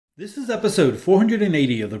This is episode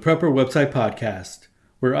 480 of the Prepper Website Podcast,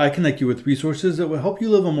 where I connect you with resources that will help you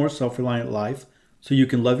live a more self-reliant life so you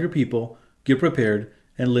can love your people, get prepared,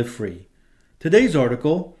 and live free. Today's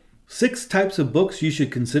article, 6 types of books you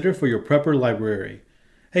should consider for your Prepper library.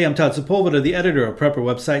 Hey, I'm Todd Sepulveda, the editor of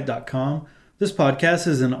PrepperWebsite.com. This podcast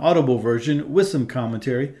is an audible version with some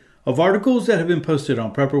commentary of articles that have been posted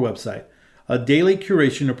on Prepper Website, a daily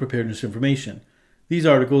curation of preparedness information. These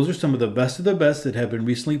articles are some of the best that have been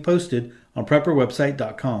recently posted on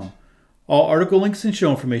PrepperWebsite.com. All article links and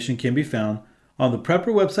show information can be found on the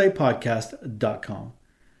PrepperWebsitePodcast.com.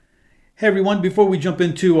 Hey everyone, before we jump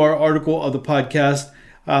into our article of the podcast,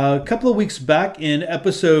 a couple of weeks back in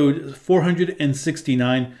episode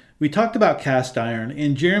 469, we talked about cast iron,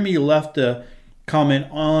 and Jeremy left a comment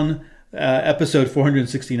on episode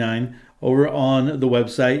 469 over on the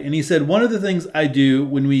website, and he said, one of the things I do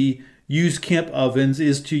when we use camp ovens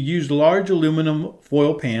is to use large aluminum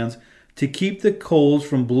foil pans to keep the coals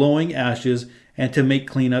from blowing ashes and to make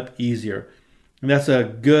cleanup easier. And that's a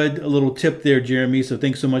good little tip there, Jeremy. So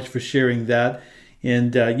thanks so much for sharing that.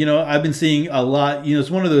 And, I've been seeing a lot, it's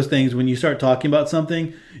one of those things when you start talking about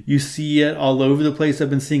something, you see it all over the place. I've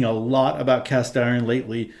been seeing a lot about cast iron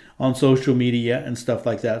lately on social media and stuff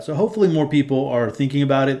like that. So hopefully more people are thinking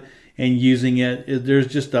about it and using it. There's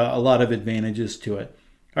just a lot of advantages to it.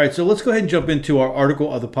 All right, so let's go ahead and jump into our article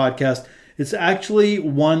of the podcast. It's actually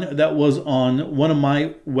one that was on one of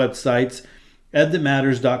my websites,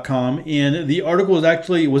 edthatmatters.com, and the article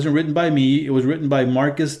wasn't written by me. It was written by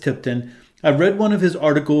Marcus Tipton. I've read one of his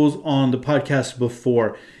articles on the podcast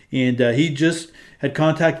before, and he just had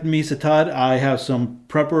contacted me, said, Todd, I have some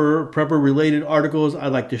prepper-related articles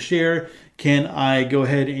I'd like to share. Can I go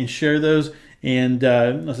ahead and share those? And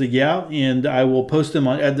I said, yeah, and I will post them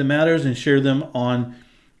on Ed That Matters and share them on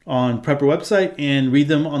Prepper Website and read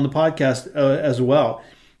them on the podcast as well.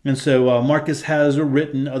 And so Marcus has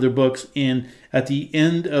written other books, and at the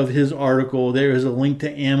end of his article, there is a link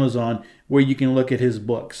to Amazon where you can look at his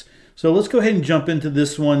books. So let's go ahead and jump into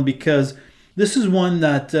this one, because this is one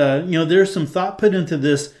that, there's some thought put into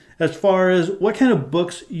this as far as what kind of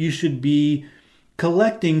books you should be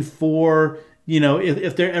collecting for,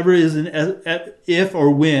 if there ever is when there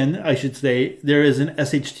is an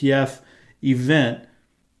SHTF event.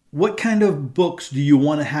 What kind of books do you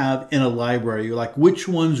want to have in a library? Like, which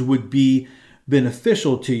ones would be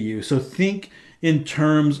beneficial to you? So think in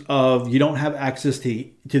terms of you don't have access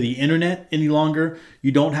to the internet any longer.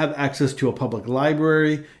 You don't have access to a public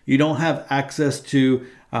library. You don't have access to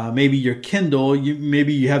maybe your Kindle.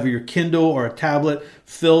 Maybe you have your Kindle or a tablet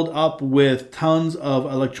filled up with tons of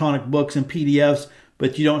electronic books and PDFs,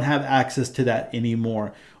 but you don't have access to that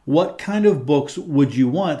anymore. What kind of books would you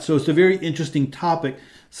want? So it's a very interesting topic,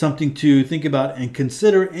 something to think about and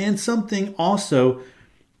consider, and something also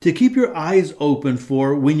to keep your eyes open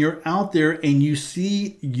for when you're out there and you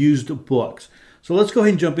see used books. So let's go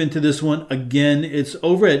ahead and jump into this one. Again, it's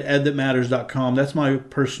over at edthatmatters.com. That's my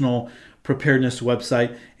personal preparedness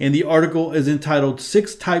website. And the article is entitled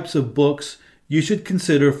 6 Types of Books You Should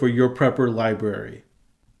Consider for Your Prepper Library.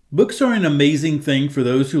 Books are an amazing thing for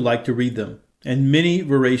those who like to read them, and many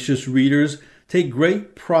voracious readers take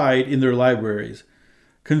great pride in their libraries.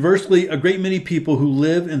 Conversely, a great many people who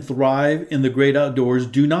live and thrive in the great outdoors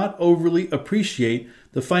do not overly appreciate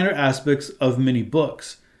the finer aspects of many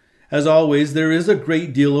books. As always, there is a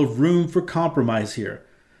great deal of room for compromise here.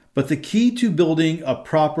 But the key to building a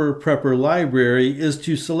proper prepper library is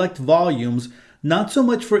to select volumes not so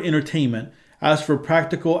much for entertainment as for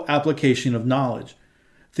practical application of knowledge.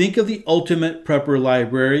 Think of the ultimate prepper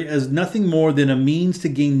library as nothing more than a means to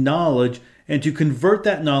gain knowledge and to convert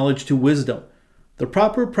that knowledge to wisdom. The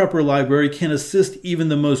proper prepper library can assist even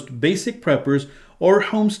the most basic preppers or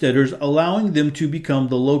homesteaders, allowing them to become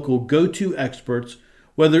the local go-to experts,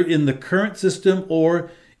 whether in the current system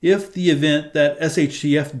or if the event that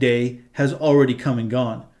SHTF day has already come and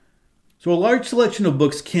gone. So a large selection of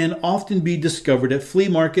books can often be discovered at flea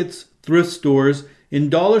markets, thrift stores,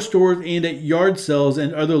 in dollar stores, and at yard sales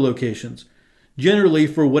and other locations. Generally,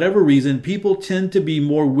 for whatever reason, people tend to be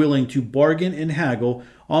more willing to bargain and haggle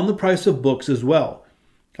on the price of books as well.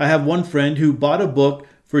 I have one friend who bought a book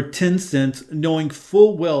for 10 cents, knowing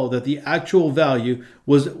full well that the actual value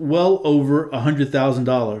was well over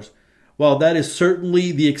 $100,000. While that is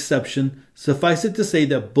certainly the exception, suffice it to say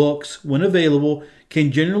that books, when available,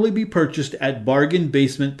 can generally be purchased at bargain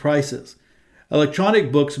basement prices.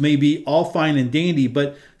 Electronic books may be all fine and dandy,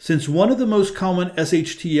 but since one of the most common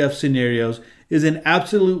SHTF scenarios is an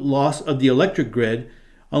absolute loss of the electric grid,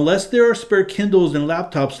 unless there are spare Kindles and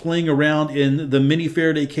laptops laying around in the mini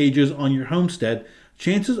Faraday cages on your homestead,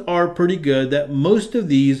 chances are pretty good that most of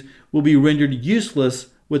these will be rendered useless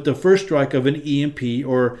with the first strike of an EMP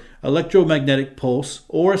or electromagnetic pulse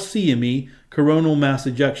or CME, coronal mass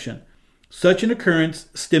ejection. Such an occurrence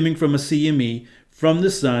stemming from a CME from the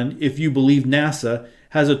sun, if you believe NASA,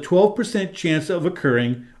 has a 12% chance of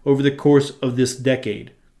occurring over the course of this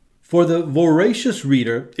decade. For the voracious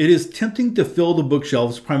reader, it is tempting to fill the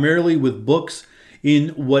bookshelves primarily with books in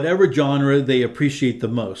whatever genre they appreciate the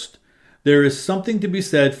most. There is something to be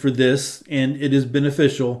said for this, and it is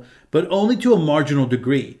beneficial, but only to a marginal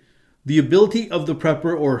degree. The ability of the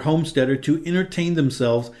prepper or homesteader to entertain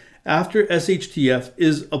themselves after SHTF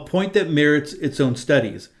is a point that merits its own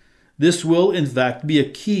studies. This will, in fact, be a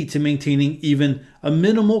key to maintaining even a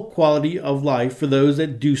minimal quality of life for those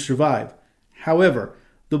that do survive. However,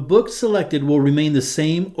 the books selected will remain the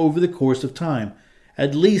same over the course of time,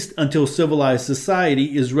 at least until civilized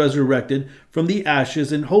society is resurrected from the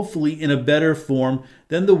ashes and hopefully in a better form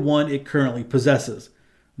than the one it currently possesses.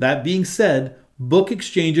 That being said, book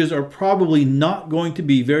exchanges are probably not going to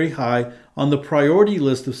be very high on the priority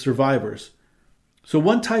list of survivors. So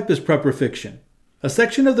one type is prepper fiction. A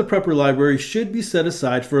section of the prepper library should be set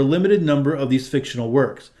aside for a limited number of these fictional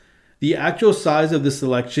works. The actual size of the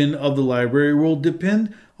selection of the library will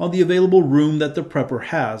depend on the available room that the prepper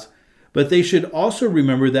has, but they should also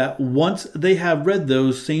remember that once they have read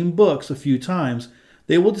those same books a few times,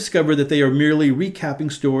 they will discover that they are merely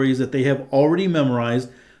recapping stories that they have already memorized,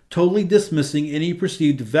 totally dismissing any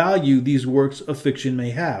perceived value these works of fiction may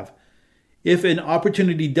have. If an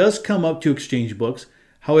opportunity does come up to exchange books,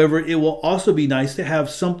 however, it will also be nice to have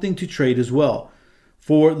something to trade as well.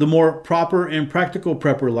 For the more proper and practical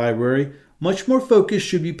prepper library, much more focus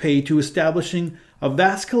should be paid to establishing a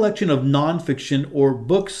vast collection of nonfiction or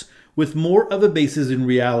books with more of a basis in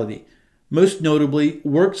reality, most notably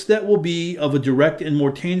works that will be of a direct and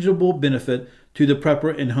more tangible benefit to the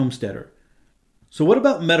prepper and homesteader. So what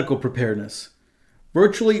about medical preparedness?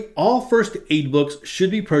 Virtually all first aid books should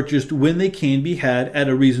be purchased when they can be had at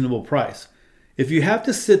a reasonable price. If you have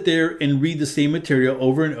to sit there and read the same material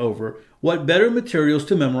over and over, what better materials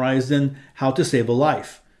to memorize than How to Save a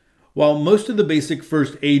Life? While most of the basic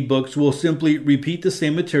first aid books will simply repeat the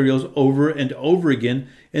same materials over and over again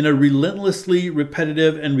in a relentlessly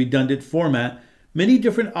repetitive and redundant format, many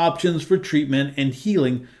different options for treatment and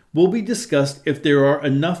healing will be discussed if there are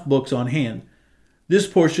enough books on hand. This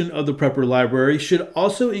portion of the prepper library should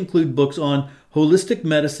also include books on holistic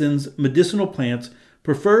medicines, medicinal plants,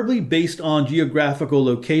 preferably based on geographical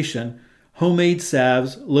location, homemade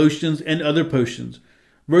salves, lotions, and other potions.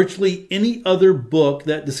 Virtually any other book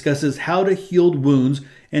that discusses how to heal wounds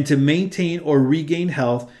and to maintain or regain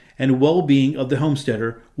health and well-being of the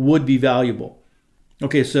homesteader would be valuable.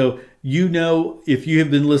 Okay, so if you have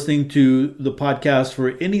been listening to the podcast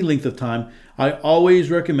for any length of time, I always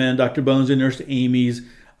recommend Dr. Bones and Nurse Amy's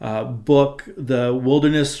book, The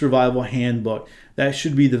Wilderness Survival Handbook. That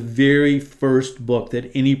should be the very first book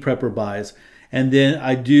that any prepper buys. And then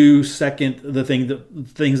I do second the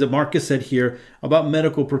things that Marcus said here about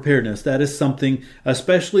medical preparedness. That is something,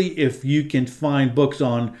 especially if you can find books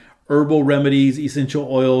on herbal remedies, essential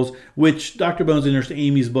oils, which Dr. Bones and Nurse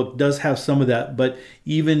Amy's book does have some of that, but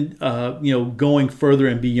even going further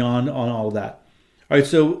and beyond on all of that. All right,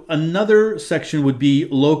 so another section would be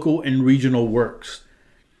local and regional works.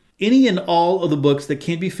 Any and all of the books that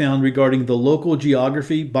can be found regarding the local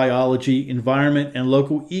geography, biology, environment, and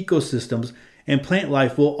local ecosystems and plant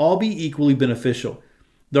life will all be equally beneficial.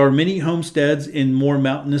 There are many homesteads in more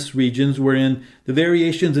mountainous regions wherein the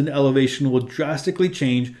variations in elevation will drastically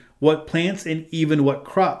change what plants and even what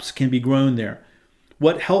crops can be grown there.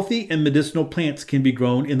 What healthy and medicinal plants can be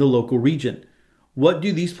grown in the local region? What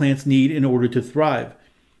do these plants need in order to thrive?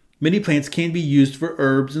 Many plants can be used for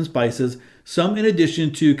herbs and spices, some in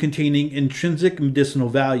addition to containing intrinsic medicinal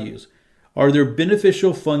values. Are there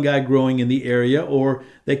beneficial fungi growing in the area or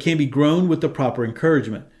that can be grown with the proper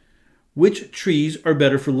encouragement? Which trees are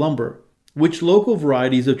better for lumber? Which local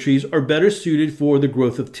varieties of trees are better suited for the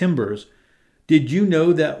growth of timbers? Did you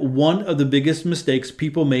know that one of the biggest mistakes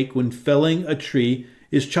people make when felling a tree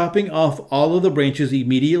is chopping off all of the branches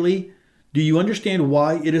immediately? Do you understand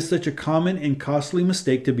why it is such a common and costly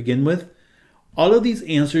mistake to begin with? All of these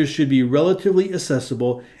answers should be relatively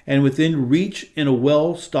accessible and within reach in a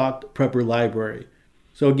well-stocked prepper library.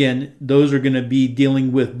 So again, those are going to be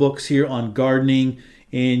dealing with books here on gardening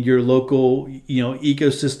and your local,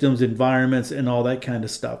 ecosystems, environments, and all that kind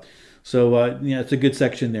of stuff. So, it's a good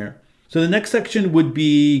section there. So the next section would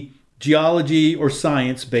be geology or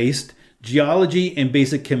science-based, geology and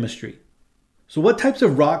basic chemistry. So what types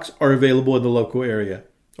of rocks are available in the local area?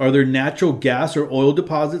 Are there natural gas or oil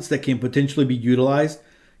deposits that can potentially be utilized?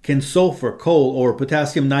 Can sulfur, coal, or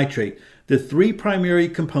potassium nitrate, the three primary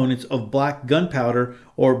components of black gunpowder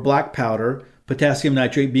or black powder, potassium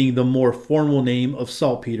nitrate being the more formal name of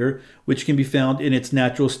saltpeter, which can be found in its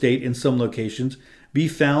natural state in some locations, be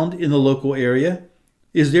found in the local area?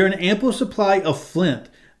 Is there an ample supply of flint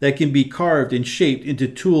that can be carved and shaped into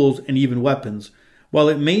tools and even weapons? While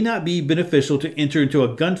it may not be beneficial to enter into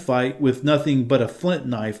a gunfight with nothing but a flint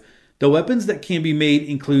knife, the weapons that can be made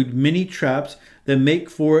include many traps that make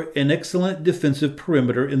for an excellent defensive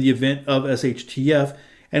perimeter in the event of SHTF,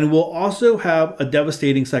 and will also have a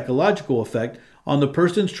devastating psychological effect on the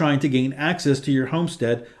persons trying to gain access to your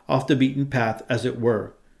homestead off the beaten path, as it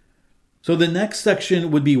were. So the next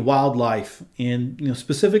section would be wildlife, and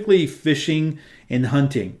specifically fishing and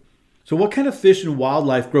hunting. So what kind of fish and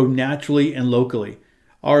wildlife grow naturally and locally?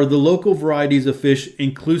 Are the local varieties of fish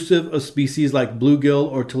inclusive of species like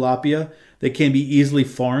bluegill or tilapia that can be easily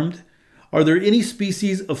farmed? Are there any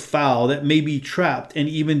species of fowl that may be trapped and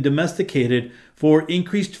even domesticated for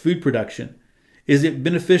increased food production? Is it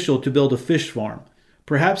beneficial to build a fish farm?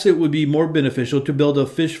 Perhaps it would be more beneficial to build a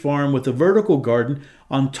fish farm with a vertical garden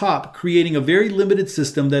on top, creating a very limited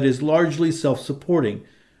system that is largely self-supporting.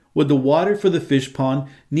 Would the water for the fish pond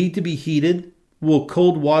need to be heated? Will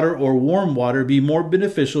cold water or warm water be more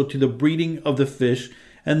beneficial to the breeding of the fish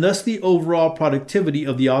and thus the overall productivity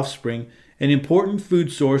of the offspring, an important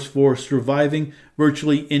food source for surviving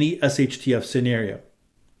virtually any SHTF scenario?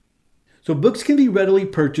 So books can be readily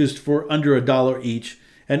purchased for under $1 each,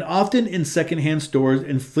 and often in secondhand stores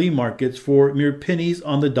and flea markets for mere pennies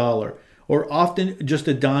on the dollar, or often just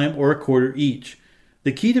a dime or a quarter each.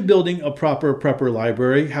 The key to building a proper prepper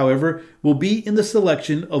library, however, will be in the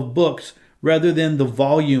selection of books rather than the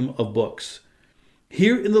volume of books.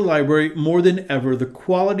 Here in the library, more than ever, the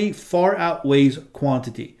quality far outweighs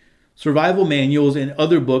quantity. Survival manuals and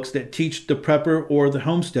other books that teach the prepper or the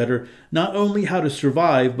homesteader not only how to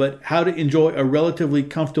survive, but how to enjoy a relatively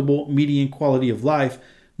comfortable median quality of life,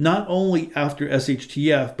 not only after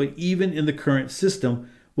SHTF, but even in the current system,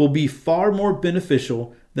 will be far more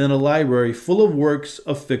beneficial than a library full of works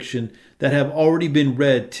of fiction that have already been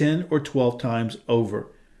read 10 or 12 times over.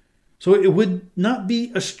 So it would not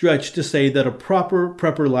be a stretch to say that a proper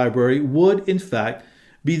prepper library would, in fact,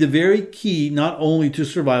 be the very key not only to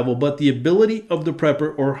survival, but the ability of the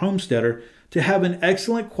prepper or homesteader to have an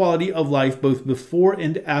excellent quality of life both before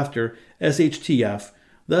and after SHTF,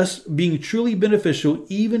 thus being truly beneficial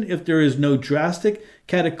even if there is no drastic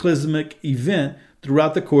cataclysmic event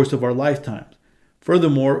throughout the course of our lifetimes.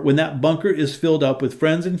 Furthermore, when that bunker is filled up with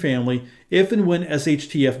friends and family, if and when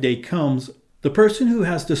SHTF day comes, the person who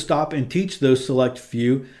has to stop and teach those select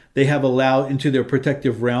few they have allowed into their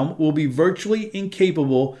protective realm will be virtually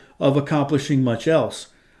incapable of accomplishing much else,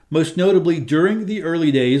 most notably during the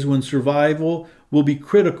early days when survival will be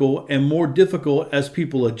critical and more difficult as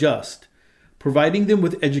people adjust. Providing them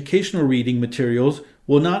with educational reading materials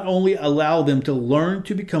will not only allow them to learn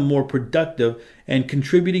to become more productive and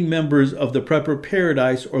contributing members of the prepper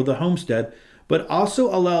paradise or the homestead, but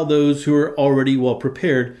also allow those who are already well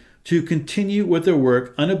prepared to continue with their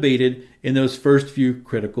work unabated in those first few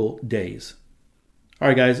critical days. All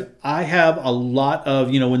right, guys, I have a lot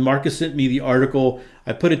of, when Marcus sent me the article,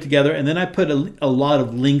 I put it together and then I put a lot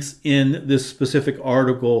of links in this specific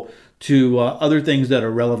article to other things that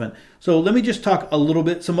are relevant. So let me just talk a little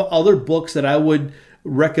bit, some other books that I would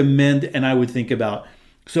recommend and I would think about.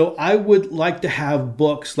 So I would like to have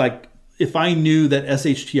books like, if I knew that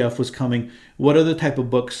SHTF was coming, what other type of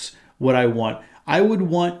books would I want? I would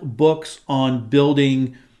want books on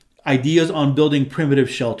building, ideas on building primitive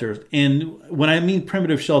shelters. And when I mean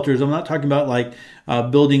primitive shelters, I'm not talking about like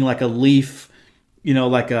building like a leaf,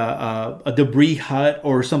 like a debris hut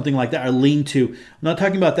or something like that, or lean-to. I'm not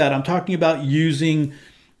talking about that. I'm talking about using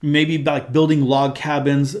maybe like building log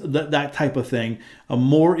cabins, that type of thing.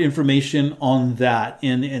 More information on that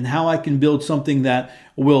and how I can build something that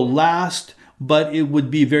will last, but it would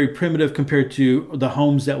be very primitive compared to the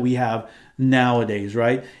homes that we have nowadays,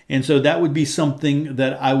 right? And so that would be something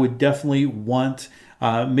that I would definitely want.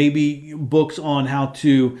 Maybe books on how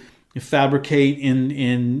to fabricate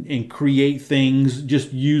and create things,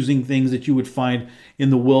 just using things that you would find in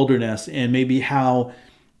the wilderness, and maybe how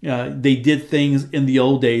they did things in the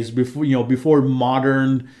old days before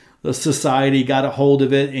modern society got a hold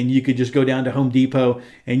of it, and you could just go down to Home Depot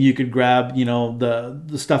and you could grab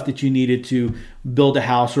the stuff that you needed to build a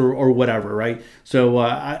house or whatever, right? So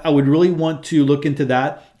I would really want to look into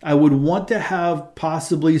that. I would want to have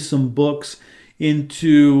possibly some books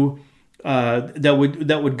into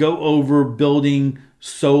that would go over building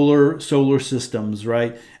solar systems,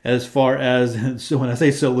 right? As far as, so when I say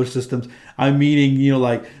solar systems, I'm meaning,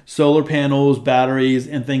 like solar panels, batteries,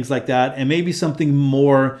 and things like that, and maybe something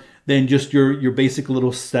more than just your basic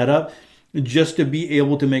little setup, just to be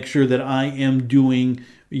able to make sure that I am doing,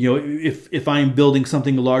 if I am building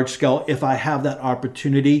something large scale, if I have that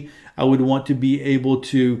opportunity, I would want to be able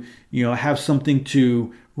to, have something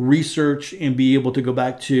to research and be able to go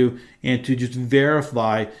back to and to just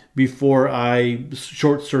verify before I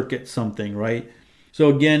short circuit something, right? So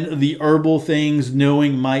again, the herbal things,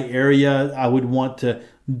 knowing my area, I would want to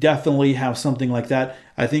definitely have something like that.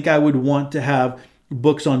 I think I would want to have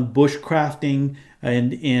books on bushcrafting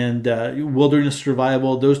and wilderness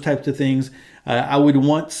survival, those types of things. I would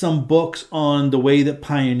want some books on the way that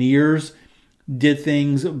pioneers did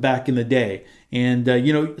things back in the day.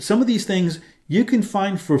 And, some of these things you can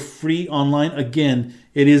find for free online. Again,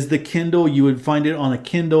 it is the Kindle. You would find it on a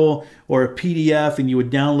Kindle or a PDF, and you would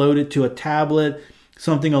download it to a tablet,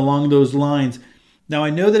 something along those lines. Now, I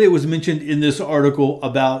know that it was mentioned in this article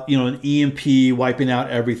about, an EMP wiping out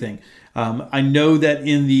everything. I know that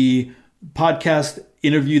in the podcast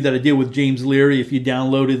interview that I did with James Leary, if you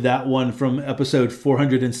downloaded that one from episode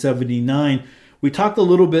 479, we talked a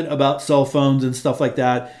little bit about cell phones and stuff like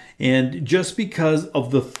that. And just because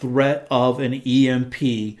of the threat of an EMP,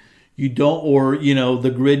 you don't, or,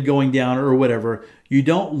 the grid going down or whatever, you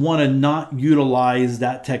don't want to not utilize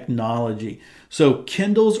that technology. So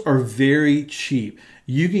Kindles are very cheap.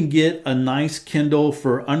 You can get a nice Kindle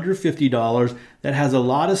for under $50 that has a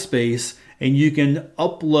lot of space, and you can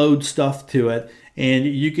upload stuff to it, and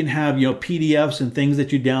you can have PDFs and things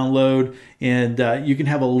that you download, and you can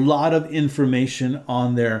have a lot of information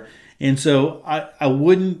on there. And so I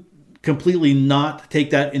wouldn't completely not take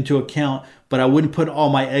that into account, but I wouldn't put all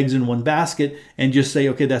my eggs in one basket and just say,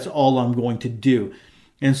 okay, that's all I'm going to do.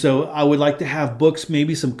 And so I would like to have books,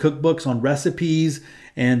 maybe some cookbooks on recipes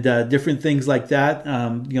and different things like that.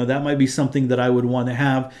 That might be something that I would want to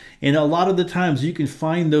have. And a lot of the times you can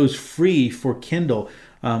find those free for Kindle.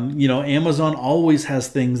 Amazon always has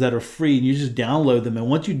things that are free, and you just download them. And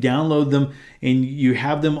once you download them and you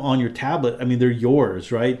have them on your tablet, they're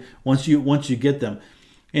yours, right? Once you get them.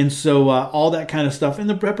 And so all that kind of stuff. And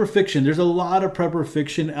the prepper fiction, there's a lot of prepper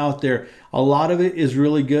fiction out there. A lot of it is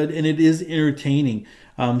really good, and it is entertaining.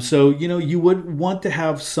 So you would want to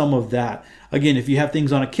have some of that. Again, if you have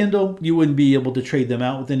things on a Kindle, you wouldn't be able to trade them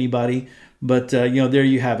out with anybody. But, there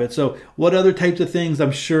you have it. So what other types of things?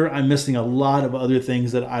 I'm sure I'm missing a lot of other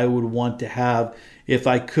things that I would want to have if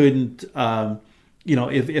I couldn't,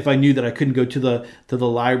 if I knew that I couldn't go to the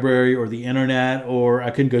library or the internet, or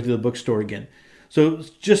I couldn't go to the bookstore again. So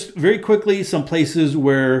just very quickly, some places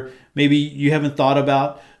where maybe you haven't thought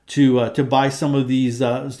about to buy some of these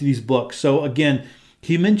books. So again,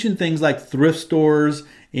 he mentioned things like thrift stores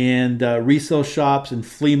and resale shops and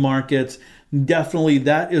flea markets. Definitely,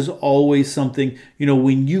 that is always something,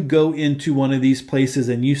 when you go into one of these places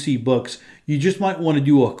and you see books, you just might want to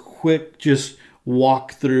do a quick just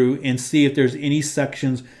walk through and see if there's any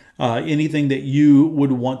sections, anything that you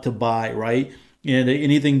would want to buy, right? And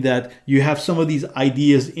anything that you have some of these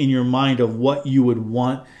ideas in your mind of what you would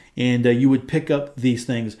want, and you would pick up these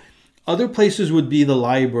things. Other places would be the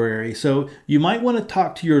library. So you might want to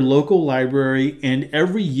talk to your local library, and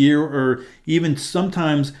every year, or even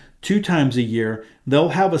sometimes 2 times a year, they'll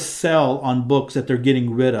have a sale on books that they're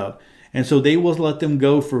getting rid of. And so they will let them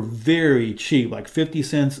go for very cheap, like 50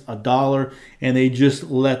 cents, $1, and they just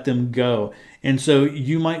let them go. And so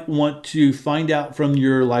you might want to find out from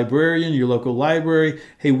your librarian, your local library,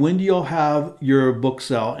 hey, when do y'all have your book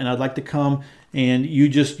sale? And I'd like to come, and you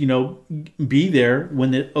just, be there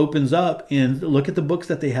when it opens up and look at the books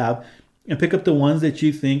that they have and pick up the ones that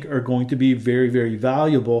you think are going to be very, very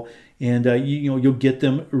valuable. And, you'll get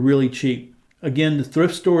them really cheap. Again, the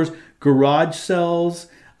thrift stores, garage sales,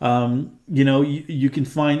 you can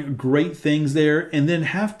find great things there. And then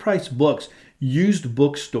half-price books, used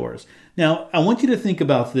bookstores. Now, I want you to think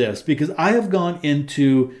about this, because I have gone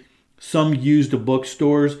into some used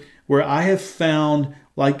bookstores where I have found,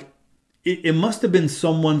 like, it must have been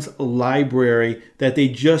someone's library that they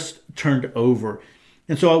just turned over.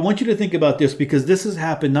 And so I want you to think about this, because this has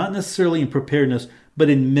happened not necessarily in preparedness, but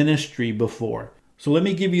in ministry before. So let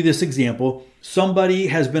me give you this example. Somebody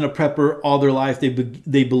has been a prepper all their life.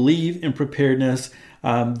 They believe in preparedness.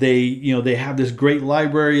 They have this great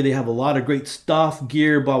library. They have a lot of great stuff,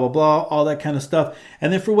 gear, blah, blah, blah, all that kind of stuff.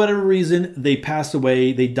 And then for whatever reason, they pass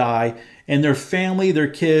away, they die, and their family, their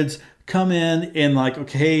kids come in and like,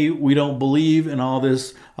 okay, we don't believe in all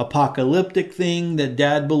this apocalyptic thing that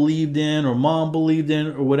dad believed in or mom believed in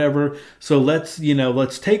or whatever. So let's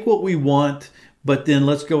take what we want, but then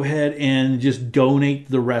let's go ahead and just donate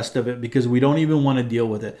the rest of it because we don't even want to deal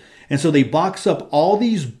with it. And so they box up all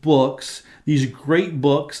these books, these great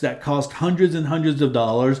books that cost hundreds and hundreds of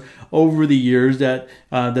dollars over the years that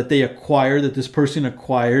they acquired, that this person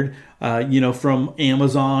acquired, from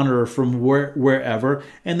Amazon or from wherever,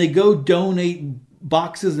 and they go donate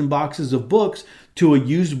boxes and boxes of books to a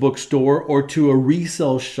used bookstore or to a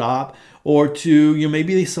resale shop, or to,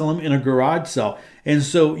 maybe they sell them in a garage sale. And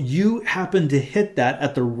so you happen to hit that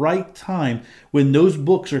at the right time when those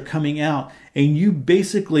books are coming out, and you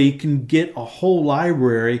basically can get a whole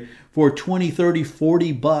library for 20, 30,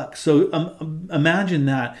 40 bucks. So imagine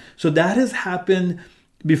that. So that has happened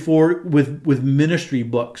before with ministry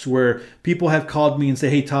books, where people have called me and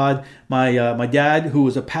say, "Hey Todd, my dad, who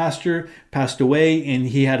was a pastor, passed away, and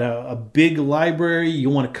he had a big library.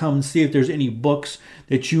 You want to come and see if there's any books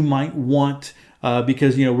that you might want,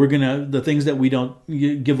 because we're gonna, the things that we don't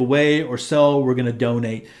give away or sell, we're gonna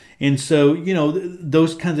donate." And so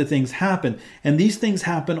those kinds of things happen, and these things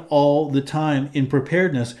happen all the time in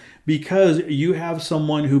preparedness because you have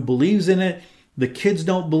someone who believes in it. The kids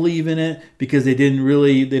don't believe in it because they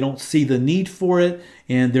don't see the need for it,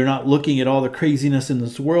 and they're not looking at all the craziness in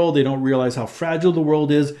this world. They don't realize how fragile the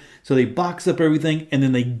world is. So they box up everything and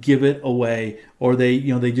then they give it away, or they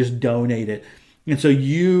just donate it. And so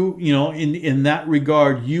in that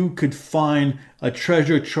regard, you could find a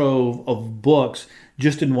treasure trove of books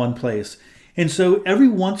just in one place. And so every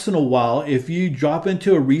once in a while, if you drop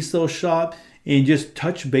into a resale shop and just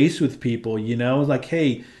touch base with people, like,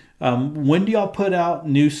 hey, when do y'all put out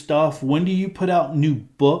new stuff? When do you put out new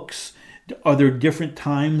books? Are there different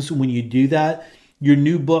times when you do that? Your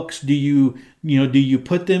new books, do you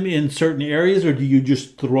put them in certain areas, or do you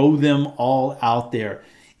just throw them all out there?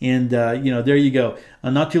 And there you go.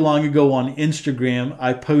 Not too long ago on Instagram,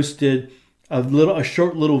 I posted a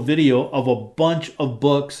short little video of a bunch of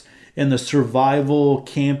books in the survival,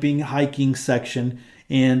 camping, hiking section,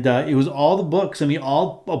 and it was all the books.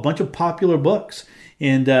 A bunch of popular books.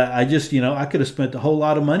 And I just, I could have spent a whole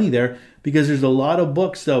lot of money there because there's a lot of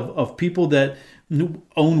books of people that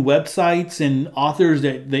own websites and authors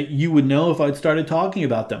that you would know if I'd started talking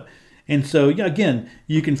about them. And so, again,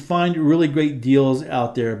 you can find really great deals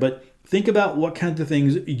out there. But think about what kinds of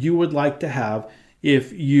things you would like to have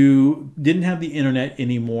if you didn't have the internet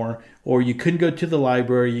anymore, or you couldn't go to the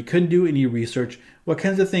library, you couldn't do any research. What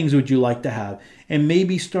kinds of things would you like to have? And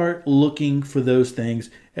maybe start looking for those things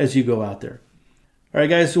as you go out there. All right,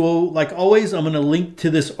 guys, so like always, I'm going to link to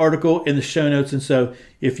this article in the show notes. And so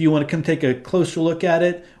if you want to come take a closer look at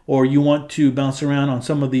it, or you want to bounce around on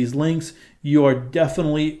some of these links, you are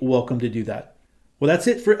definitely welcome to do that. Well, that's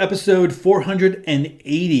it for episode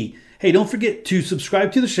 480. Hey, don't forget to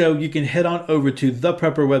subscribe to the show. You can head on over to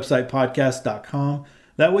theprepperwebsitepodcast.com.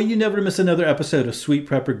 That way you never miss another episode of Sweet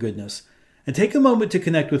Prepper Goodness. And take a moment to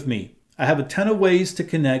connect with me. I have a ton of ways to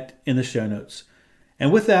connect in the show notes.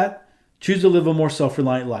 And with that, choose to live a more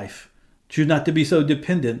self-reliant life. Choose not to be so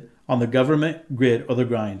dependent on the government, grid, or the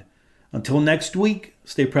grind. Until next week,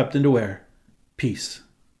 stay prepped and aware. Peace.